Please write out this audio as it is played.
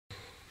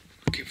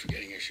keep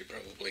forgetting I should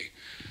probably...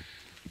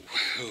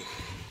 Whew,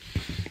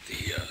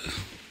 the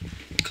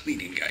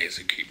cleaning guys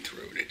that came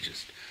through, and it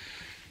just...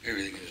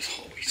 Everything in this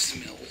hallway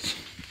smells.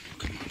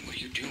 Come on, what are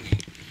you doing?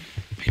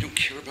 I don't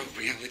care about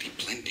reality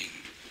blending.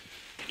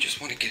 I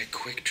just want to get a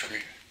quick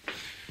trip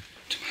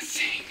to my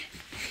thing.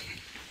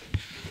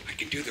 I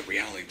can do the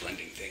reality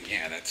blending thing.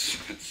 Yeah, that's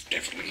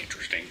definitely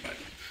interesting, but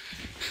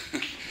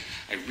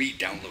I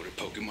re-downloaded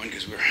Pokemon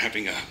because we were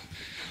having a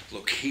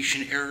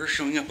location error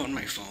showing up on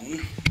my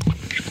phone.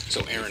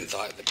 So Aaron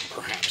thought that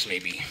perhaps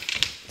maybe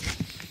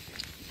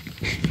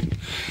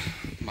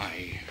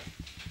my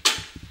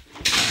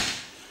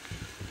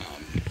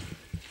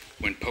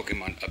when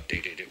Pokemon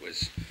updated, it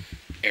was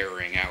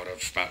erroring out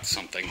of about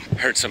something. I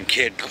heard some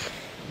kid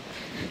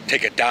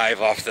take a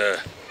dive off the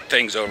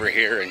things over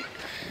here, and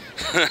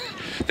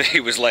he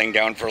was laying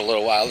down for a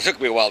little while. It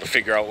took me a while to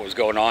figure out what was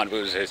going on. It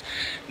was his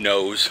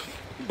nose,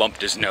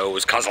 bumped his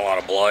nose, caused a lot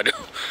of blood.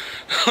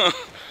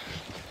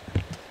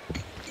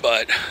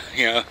 But,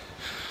 yeah,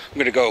 I'm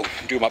gonna go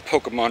do my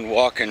Pokemon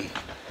walk and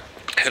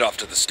head off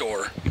to the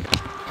store.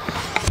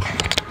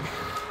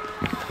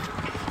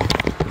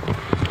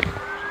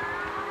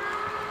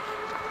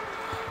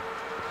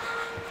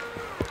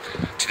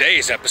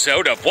 Today's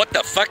episode of What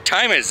the Fuck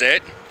Time Is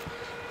It?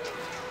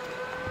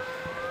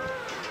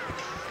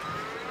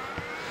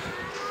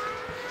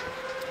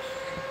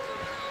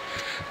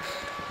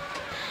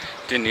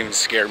 Didn't even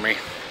scare me.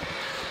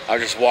 I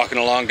was just walking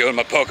along doing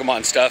my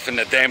Pokemon stuff, and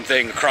the damn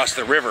thing across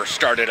the river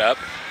started up.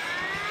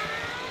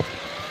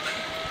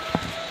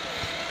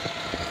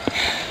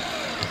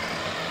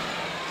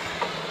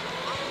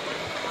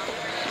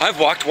 I've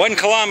walked 1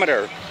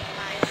 kilometer.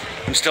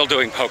 I'm still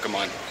doing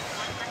Pokemon.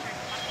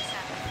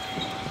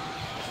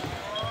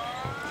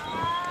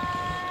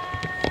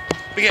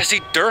 But yeah, see,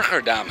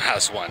 Dashric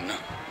has one.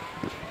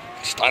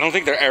 I don't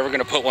think they're ever going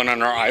to put one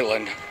on our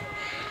island.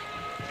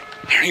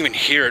 I don't even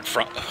hear it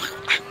from...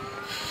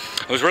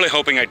 I was really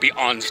hoping I'd be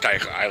on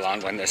Stike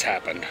Island when this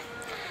happened.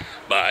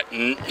 But...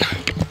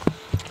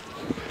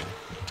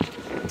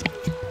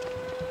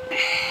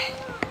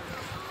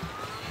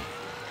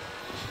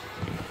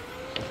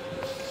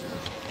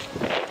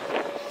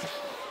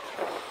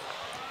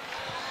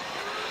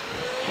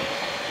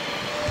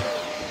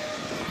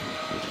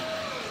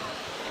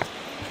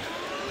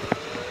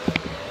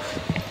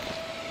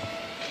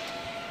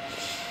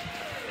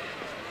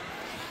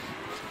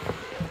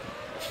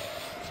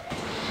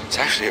 It's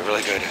actually a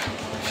really good,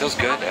 feels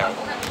good.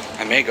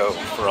 I may go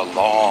for a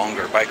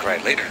longer bike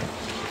ride later.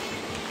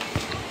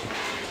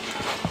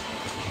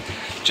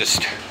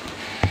 Just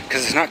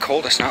because it's not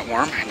cold, it's not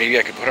warm. Maybe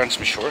I could put on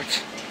some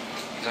shorts.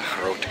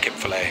 I wrote to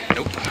Kip-Filet.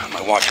 Nope,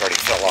 my watch already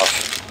fell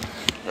off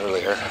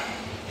earlier.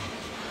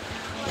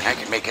 And I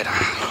could make it,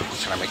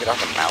 should I make it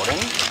up a mountain?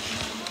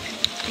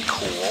 Be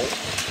cool.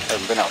 I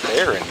haven't been out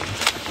there in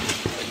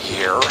a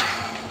year.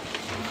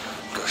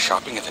 Go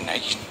shopping at the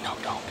Nike? No,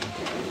 don't.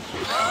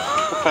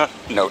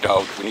 No,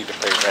 don't. We need to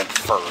pay rent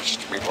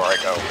first before I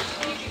go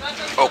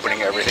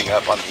opening everything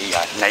up on the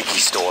Nike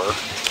store.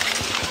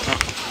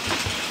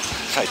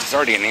 Besides, it's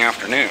already in the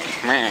afternoon.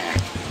 Man.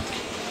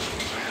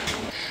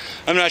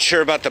 I'm not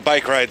sure about the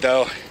bike ride,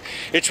 though.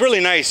 It's really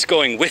nice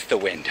going with the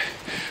wind,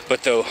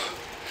 but though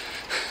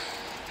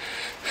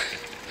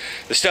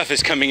the stuff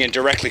is coming in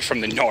directly from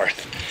the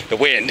north, the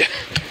wind.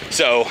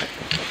 So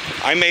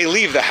I may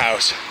leave the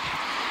house,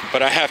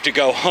 but I have to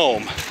go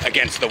home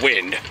against the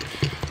wind.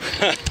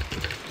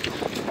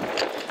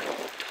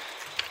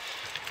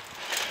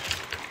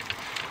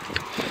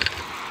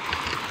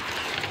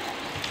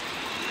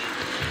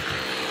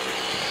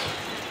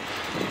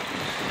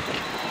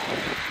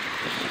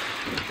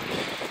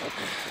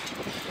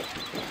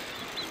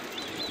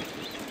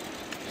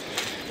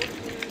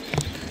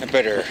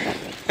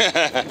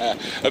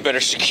 I better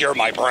secure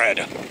my bread.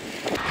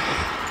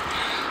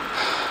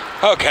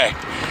 Okay,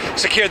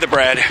 secure the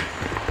bread.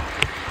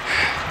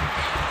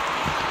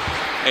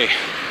 Hey,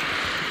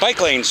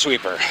 bike lane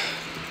sweeper.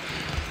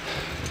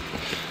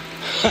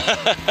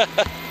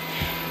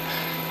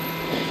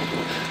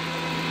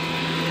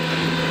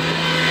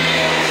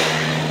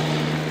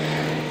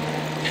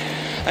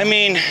 I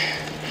mean,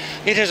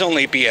 it is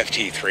only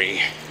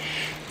BFT3,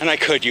 and I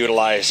could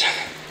utilize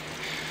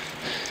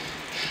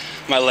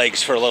my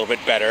legs for a little bit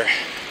better.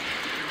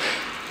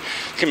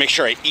 Can make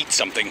sure I eat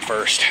something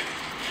first.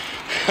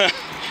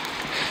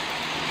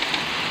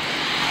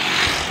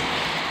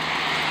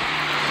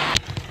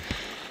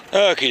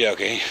 Okie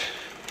dokie.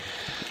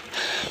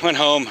 Went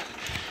home,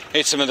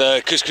 ate some of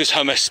the couscous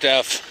hummus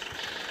stuff.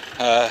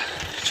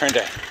 Trying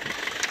to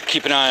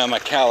keep an eye on my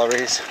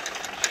calories,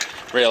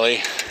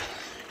 really.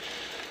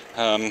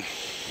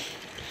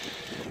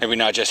 Maybe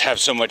not just have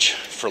so much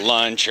for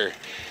lunch, or,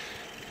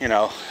 you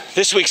know,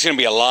 this week's gonna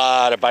be a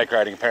lot of bike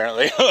riding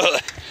apparently.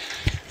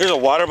 There's a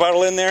water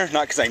bottle in there,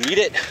 not because I need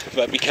it,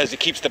 but because it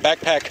keeps the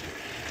backpack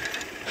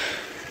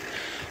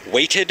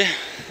weighted.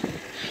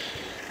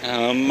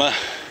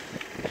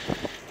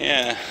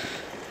 Yeah.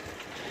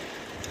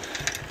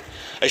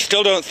 I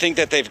still don't think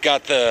that they've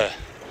got the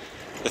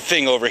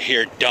thing over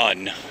here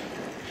done.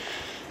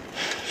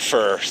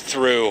 for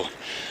through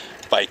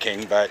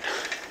biking, but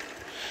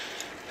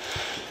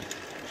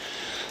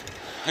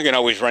I can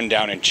always run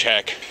down and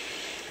check.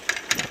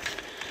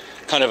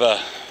 Kind of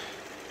a,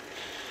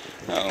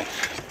 oh,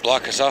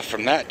 block us off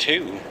from that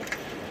too.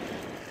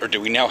 Or do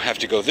we now have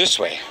to go this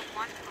way?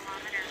 1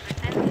 kilometer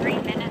within 3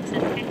 minutes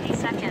and 50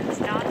 seconds.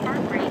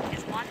 Heart rate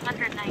is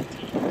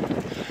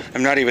 119.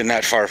 I'm not even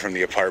that far from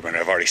the apartment.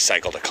 I've already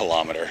cycled a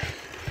kilometer.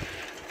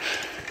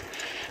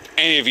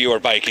 Any of you are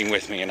biking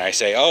with me and I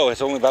say, oh,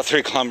 it's only about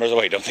 3 kilometers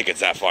away. Don't think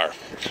it's that far.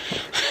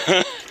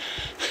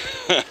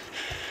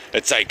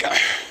 It's like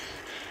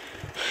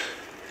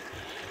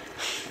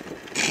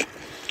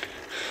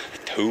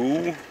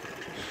 2.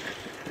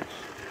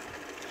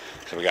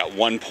 So we got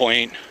 1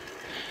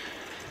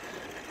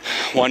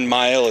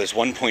 mile is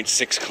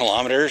 1.6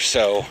 kilometers.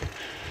 So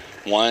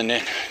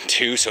 1,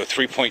 2, so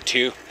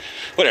 3.2.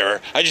 Whatever.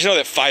 I just know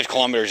that 5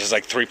 kilometers is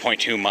like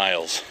 3.2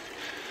 miles.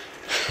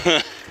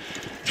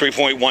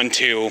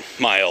 3.12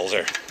 miles,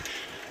 or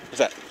was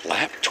that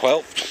lap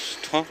 12?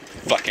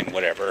 Fucking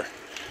whatever.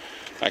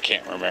 I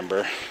can't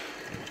remember.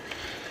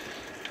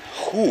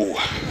 Ooh.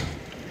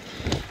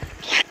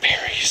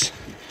 Blackberries.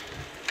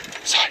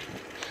 Sorry.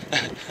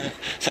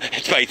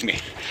 It bites me.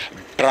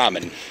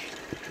 Brahmin.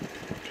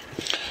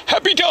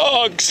 Happy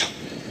dogs!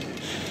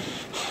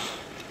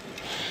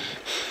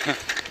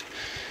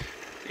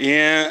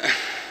 Yeah.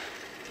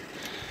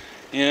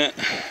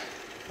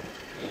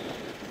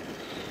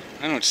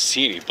 I don't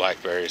see any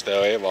blackberries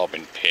though. They've all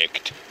been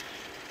picked.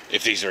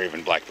 If these are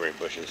even blackberry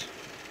bushes.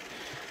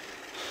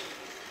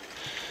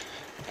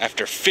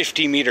 After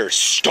 50 meters,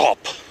 stop!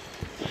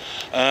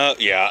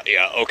 Yeah,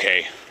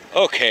 okay.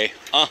 Okay,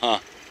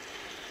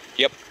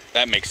 Yep,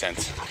 that makes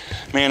sense.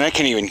 Man, I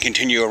can't even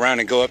continue around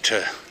and go up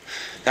to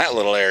that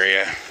little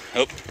area.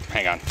 Oh,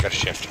 hang on, gotta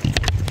shift.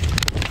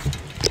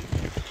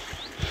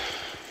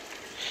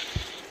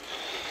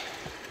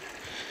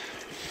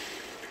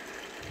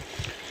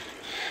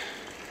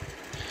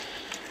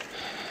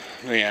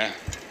 Yeah.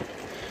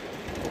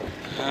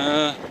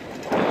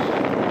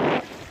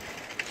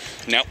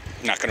 Nope,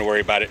 not gonna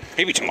worry about it.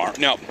 Maybe tomorrow.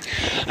 No,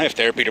 I have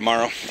therapy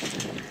tomorrow.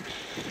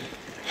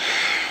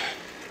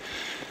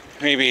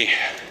 Maybe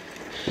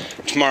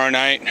tomorrow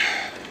night.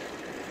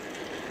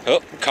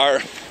 Oh,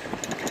 car.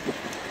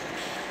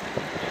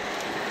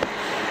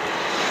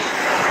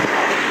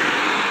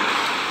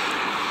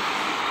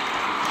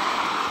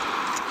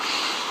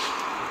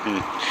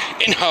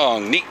 In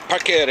Hong, ni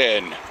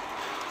parkeren.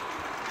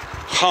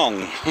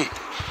 Hong.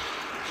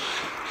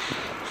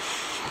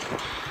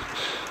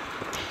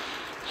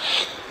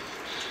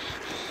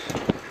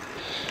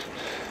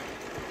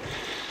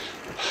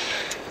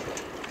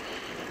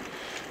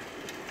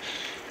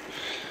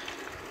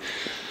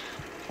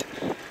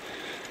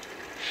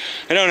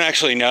 I don't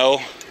actually know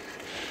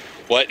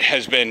what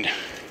has been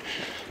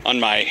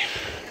on my...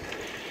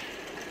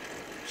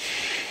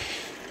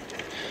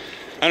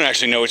 I don't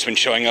actually know what's been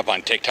showing up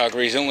on TikTok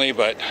recently,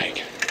 but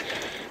like...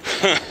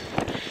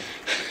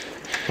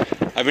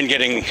 I've been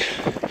getting...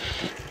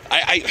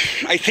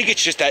 I think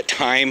it's just that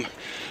time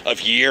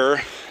of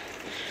year,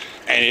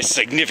 and it's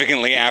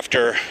significantly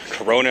after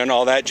Corona and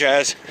all that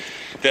jazz,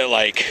 that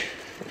like...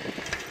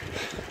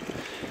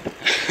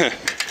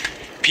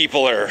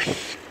 people are...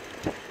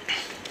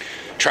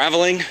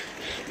 traveling.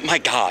 My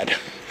God,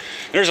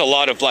 there's a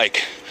lot of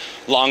like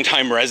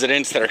longtime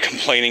residents that are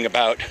complaining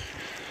about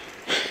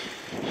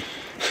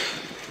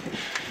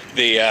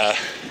the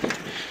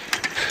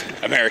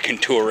American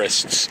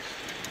tourists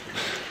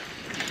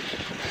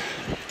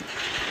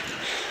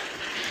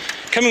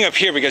coming up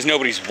here because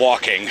nobody's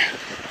walking,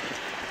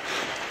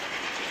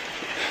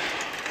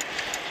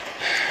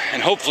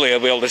 and hopefully I'll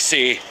be able to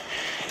see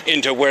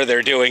into where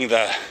they're doing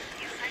the...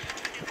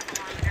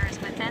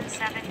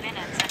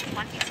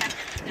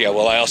 Yeah,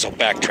 well, I also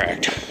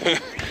backtracked.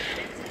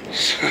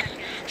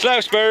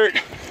 Slap spurt!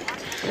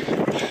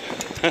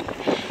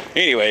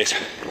 Anyways,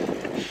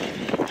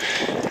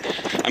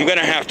 I'm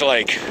gonna have to,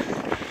 like,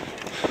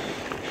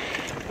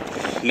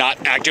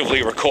 not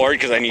actively record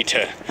because I need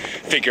to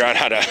figure out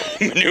how to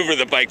maneuver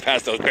the bike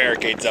past those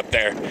barricades up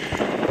there.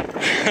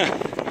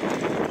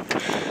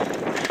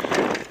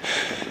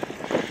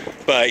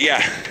 But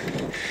yeah,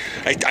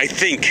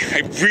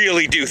 I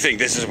really do think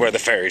this is where the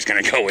ferry's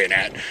gonna go in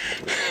at.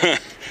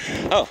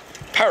 Oh,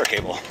 power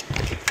cable.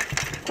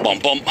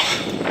 Bump, bump.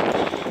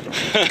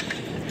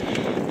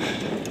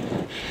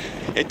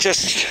 It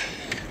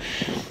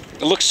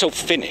looks so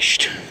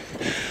finished.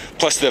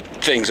 Plus the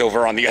things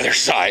over on the other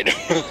side.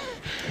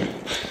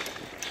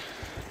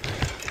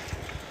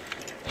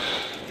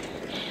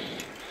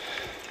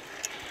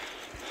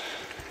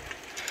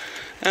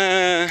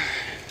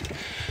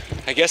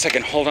 I guess I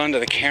can hold on to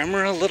the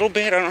camera a little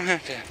bit. I don't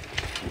have to.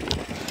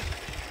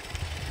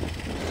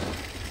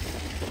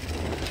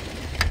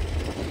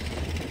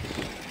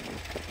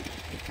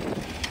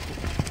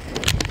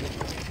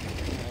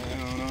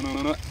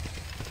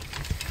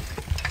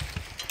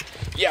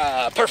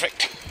 Yeah,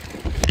 perfect.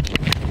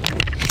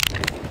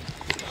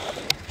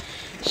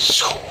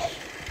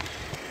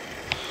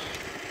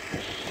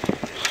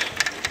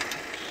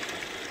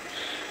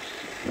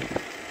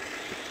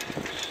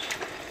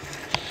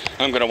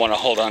 I'm gonna want to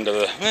hold on to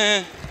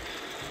the,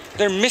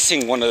 they're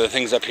missing one of the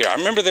things up here. I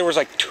remember there was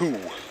like 2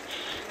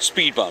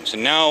 speed bumps,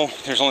 and now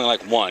there's only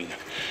like 1.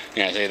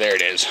 Yeah, see, there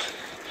it is.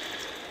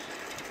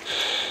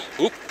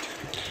 Oop.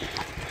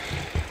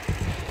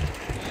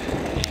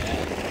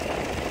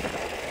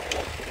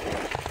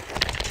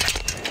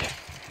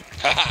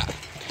 Haha.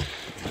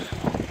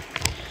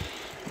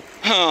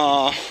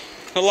 Oh,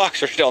 the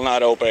locks are still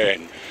not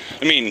open.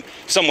 I mean,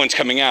 someone's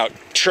coming out,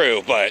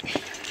 true, but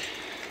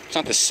it's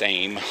not the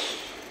same.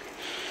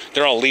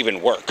 They're all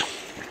leaving work.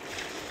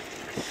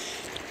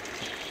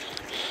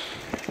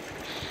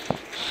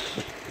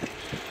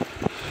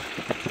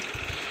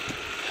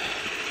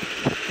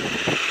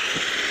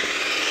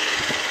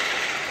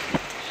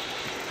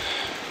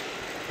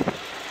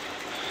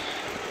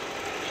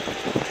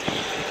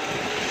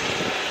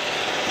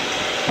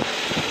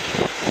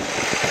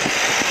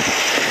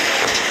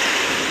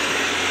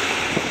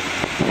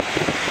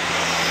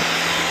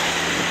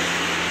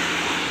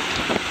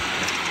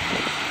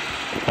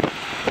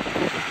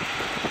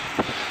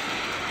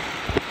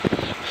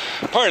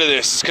 Part of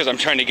this is because I'm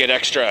trying to get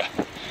extra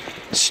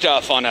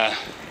stuff on a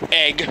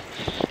egg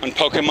on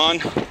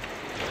Pokemon,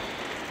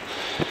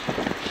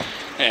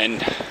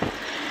 and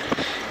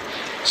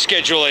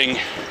scheduling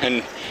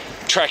and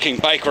tracking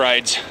bike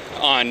rides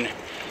on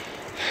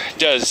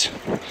does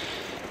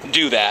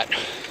do that.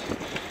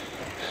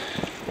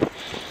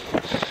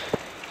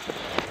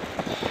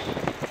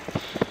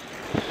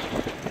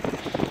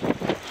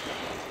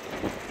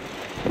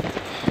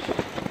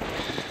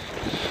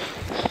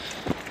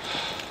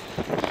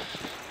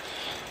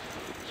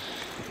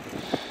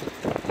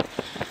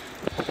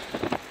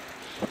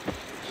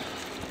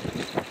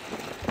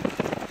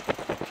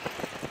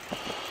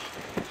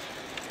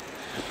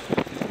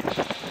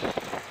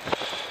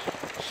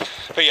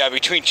 But yeah,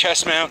 between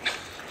chest mount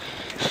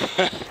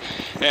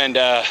and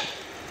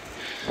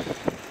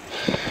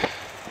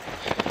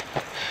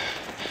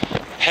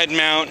head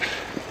mount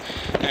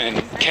and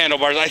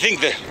handlebars, I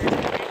think the 10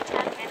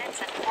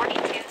 minutes and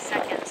 42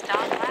 seconds.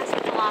 Dog last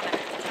kilometer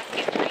took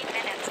you 3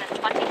 minutes and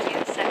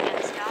 22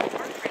 seconds. Dog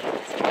work rate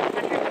is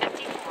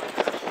 154.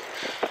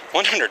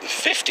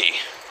 150?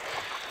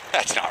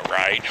 That's not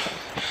right.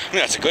 I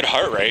mean, that's a good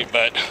heart rate,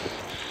 but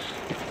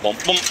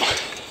bump, bump.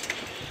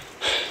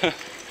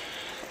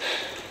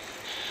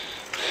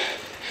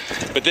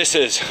 But this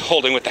is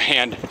holding with the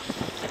hand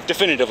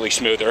definitively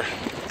smoother.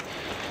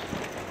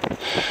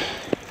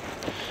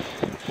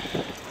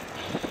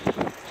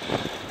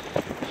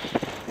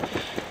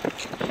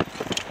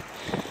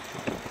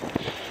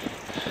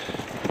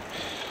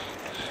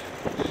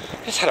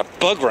 I just had a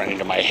bug run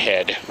into my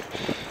head.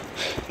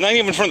 Not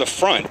even from the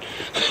front.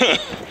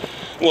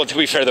 Well, to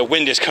be fair, the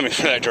wind is coming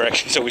from that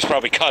direction, so he's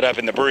probably caught up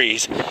in the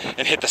breeze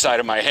and hit the side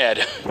of my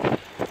head.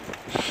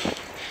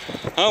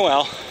 Oh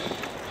well.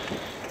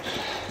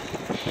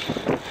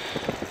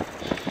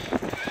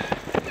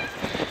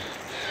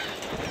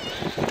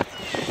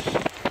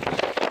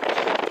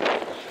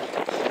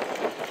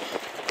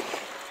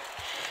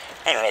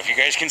 I don't know if you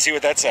guys can see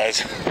what that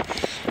says.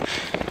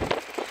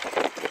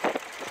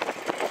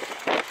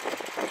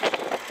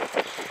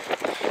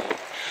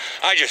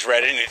 I just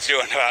read it and it's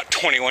doing about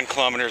 21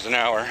 kilometers an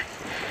hour.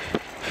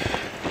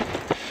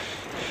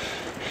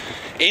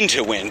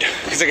 Into wind.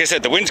 Because like I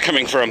said, the wind's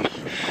coming from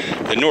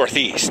the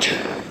northeast,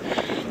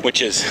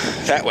 which is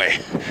that way.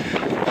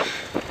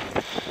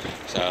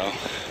 So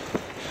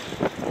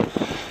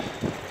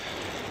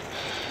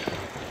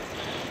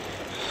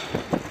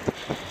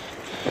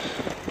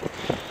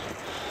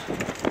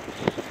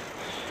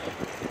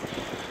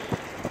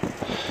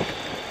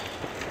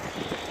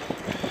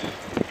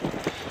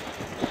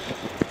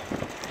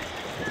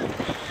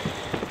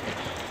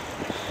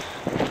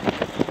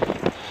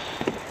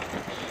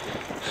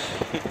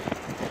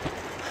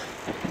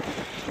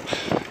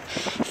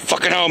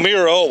fucking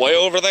Almiro way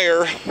over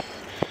there.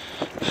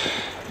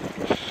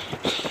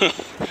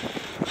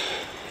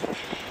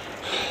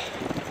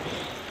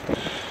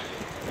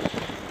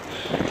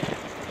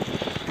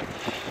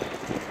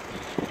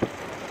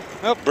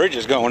 Oh, bridge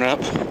is going up.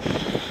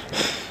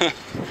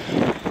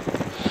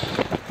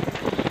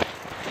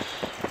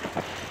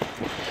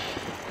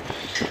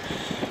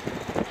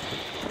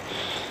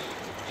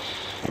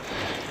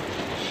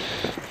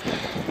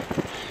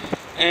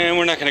 And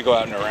we're not going to go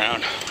out and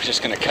around. We're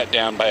just going to cut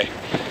down by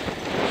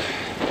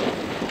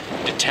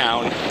the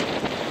town.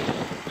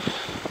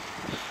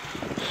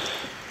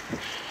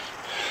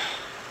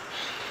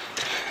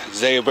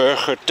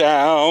 Zeeburger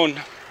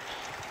down.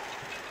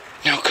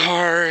 No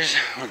cars.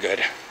 We're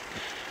good.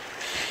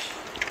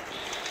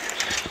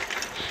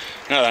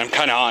 Now that I'm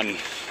kind of on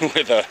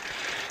with a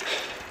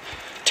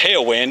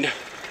tailwind.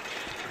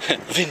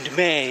 Wind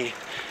May.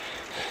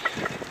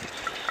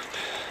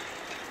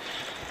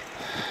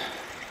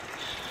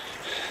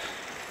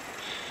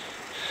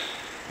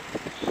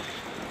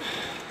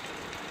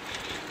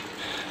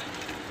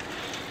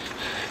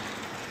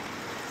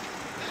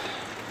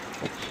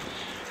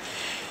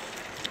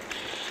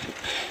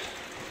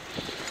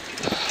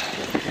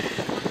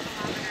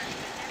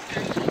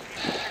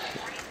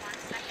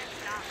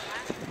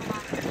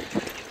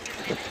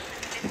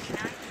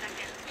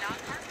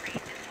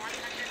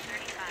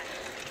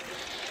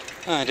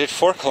 I did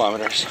 4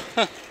 kilometers.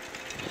 Huh.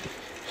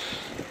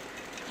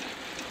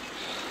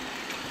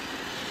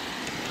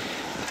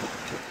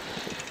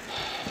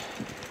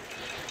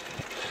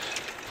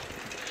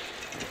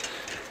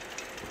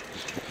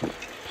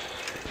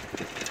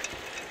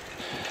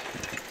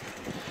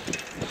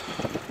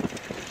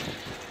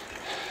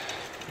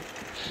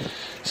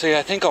 So yeah,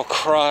 I think I'll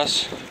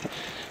cross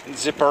and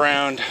zip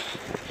around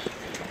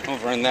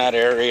over in that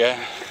area,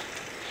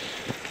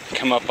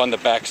 come up on the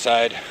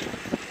backside.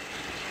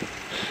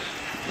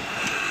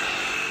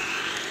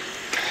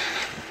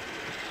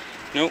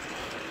 Nope,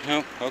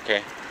 nope,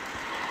 okay.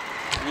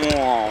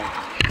 Whoa.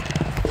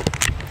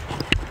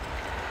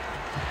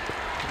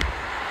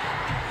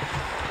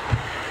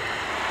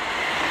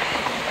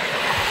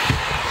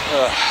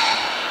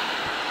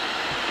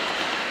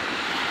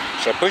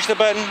 Should I push the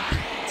button?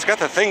 It's got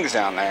the things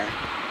down there.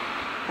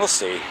 We'll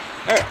see.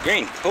 Oh,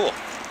 green, cool.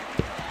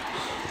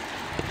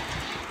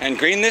 And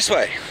green this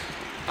way.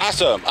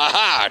 Awesome.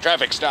 Aha,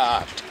 traffic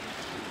stopped.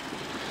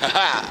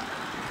 Haha.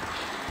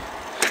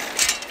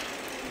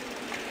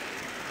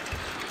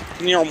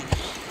 Nope.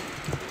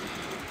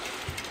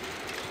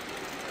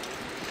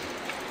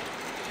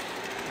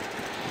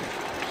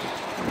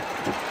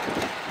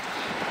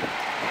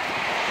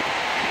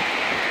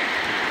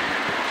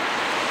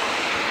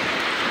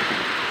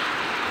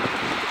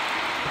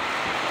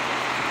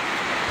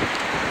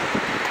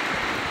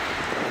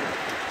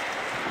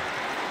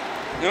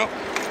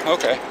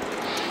 Okay.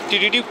 Do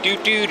do do do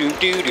do do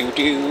do do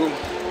do.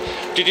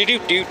 Do do do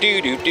do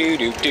do do do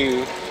do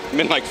do. I'm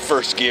in like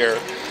first gear,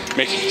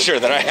 making sure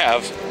that I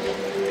have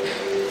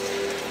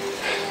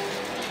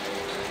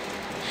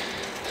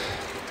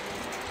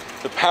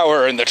the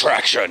power and the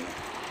traction.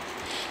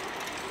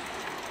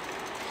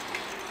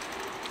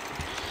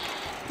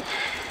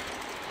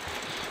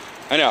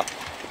 I know.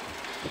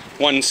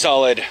 One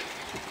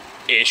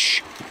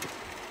solid-ish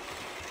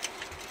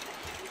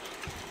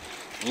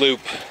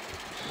loop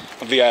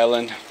of the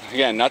island.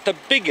 Again, not the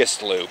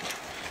biggest loop,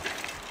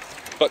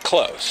 but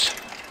close.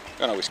 I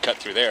can always cut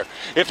through there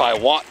if I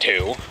want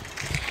to.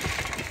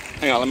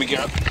 Hang on, let me get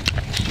up.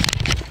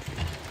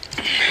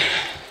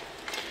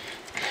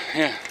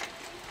 Yeah.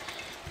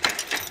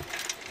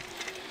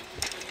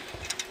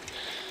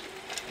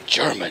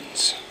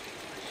 Germans.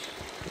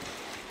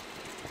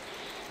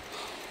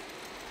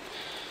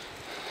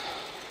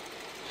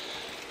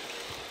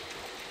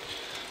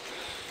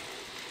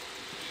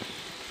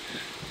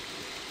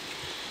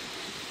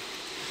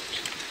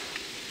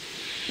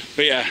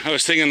 But yeah, I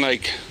was thinking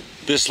like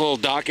this little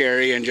dock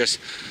area and just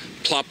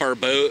plop an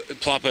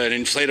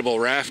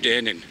inflatable raft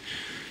in and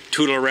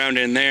tootle around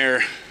in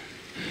there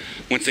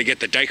once they get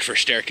the dike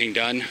versterking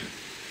done.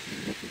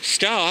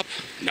 Stop?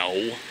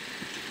 No.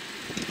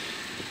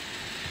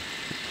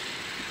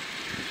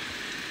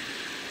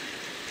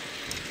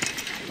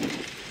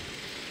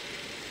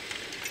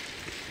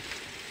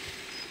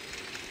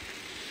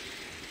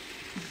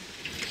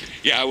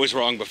 Yeah, I was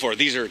wrong before.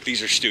 These are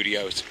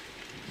studios.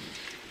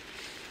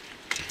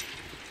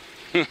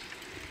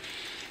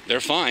 They're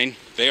fine.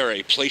 They are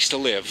a place to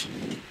live.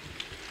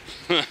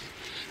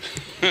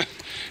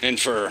 And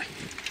for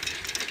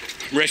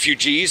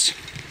refugees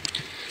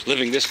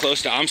living this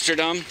close to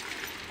Amsterdam,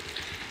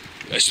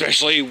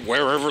 especially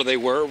wherever they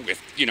were,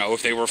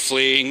 if they were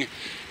fleeing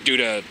due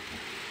to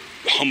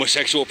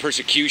homosexual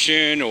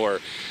persecution or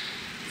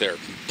their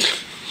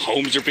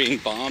homes are being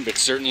bombed,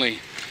 it's certainly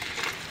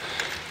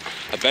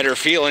a better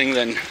feeling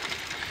than,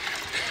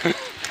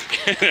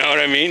 you know what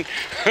I mean?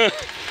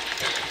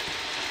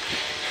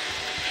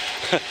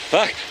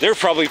 Fuck, there are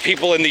probably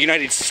people in the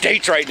United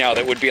States right now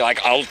that would be like,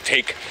 I'll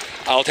take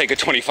a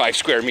 25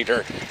 square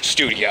meter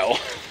studio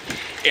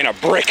in a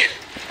brick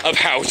of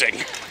housing.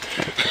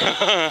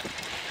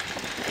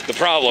 The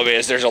problem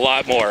is there's a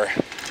lot more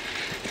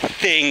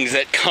things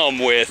that come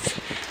with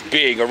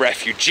being a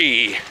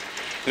refugee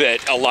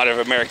that a lot of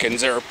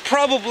Americans are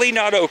probably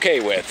not okay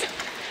with.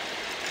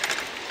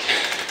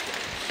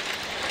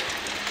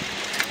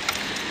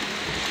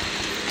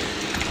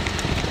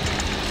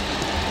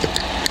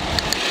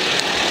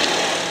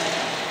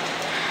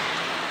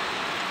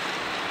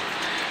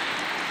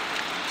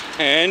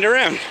 And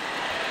around.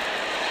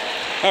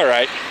 All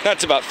right,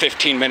 that's about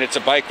 15 minutes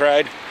of bike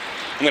ride.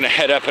 I'm gonna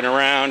head up and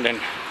around and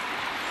 5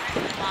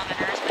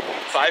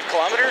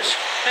 kilometers?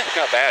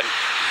 Not bad.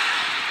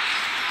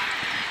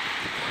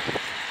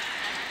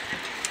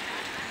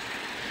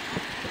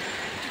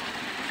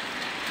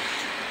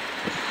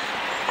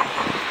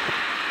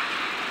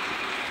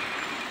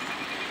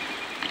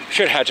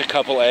 Should hatch a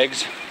couple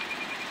eggs.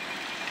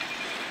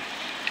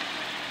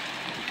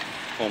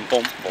 Boom,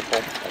 boom, boom,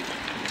 boom, boom.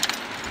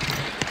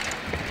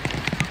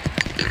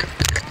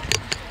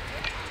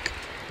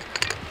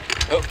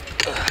 Oh.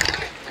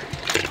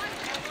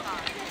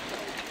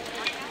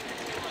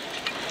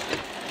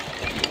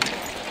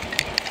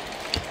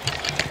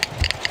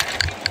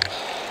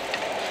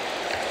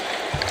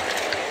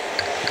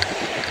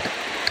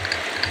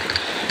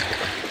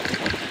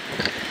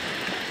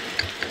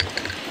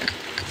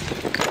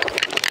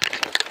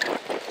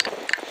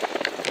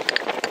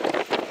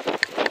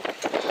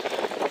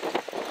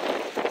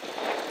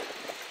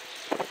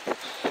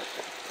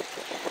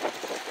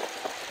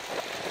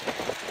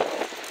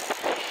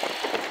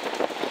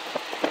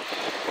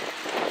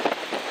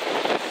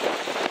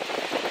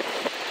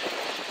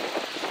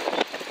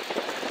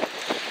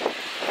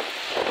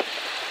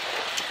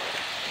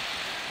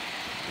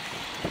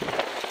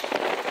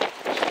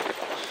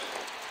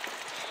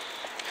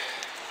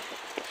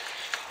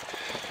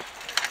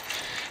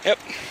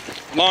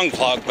 long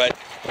vlog, but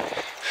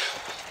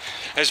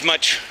as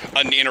much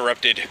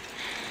uninterrupted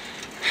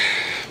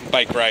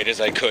bike ride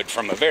as I could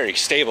from a very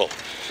stable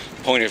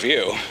point of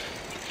view.